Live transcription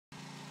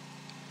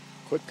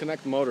Quick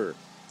connect motor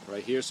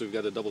right here. So we've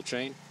got a double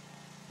chain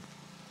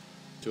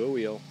to a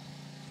wheel.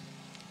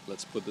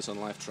 Let's put this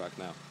on live track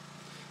now.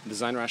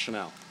 Design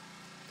rationale.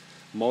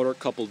 Motor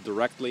coupled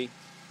directly,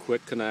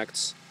 quick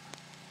connects.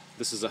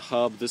 This is a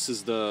hub. This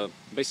is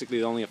basically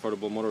the only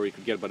affordable motor we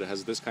could get, but it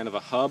has this kind of a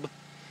hub.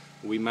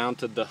 We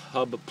mounted the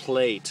hub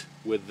plate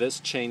with this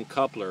chain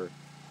coupler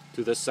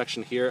to this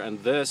section here,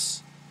 and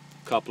this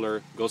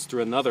coupler goes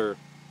through another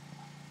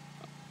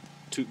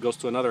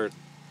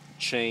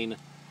chain,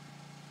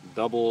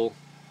 double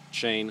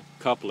chain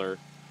coupler.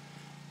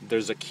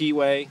 There's a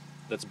keyway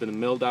that's been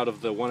milled out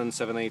of the 1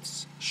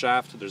 7/8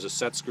 shaft. There's a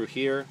set screw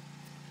here,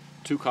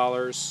 2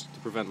 collars to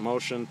prevent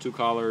motion, 2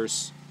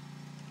 collars,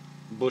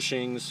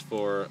 bushings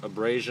for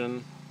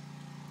abrasion,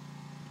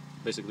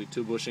 basically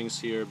 2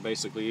 bushings here.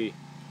 Basically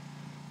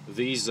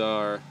these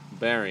are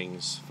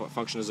bearings,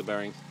 function as a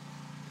bearing.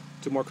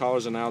 2 more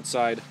collars on the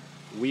outside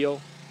wheel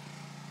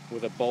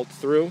with a bolt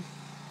through.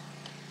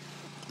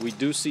 We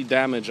do see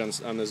damage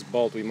on this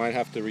bolt. We might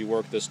have to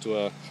rework this to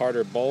a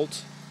harder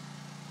bolt,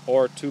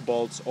 or 2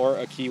 bolts, or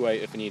a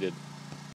keyway if needed.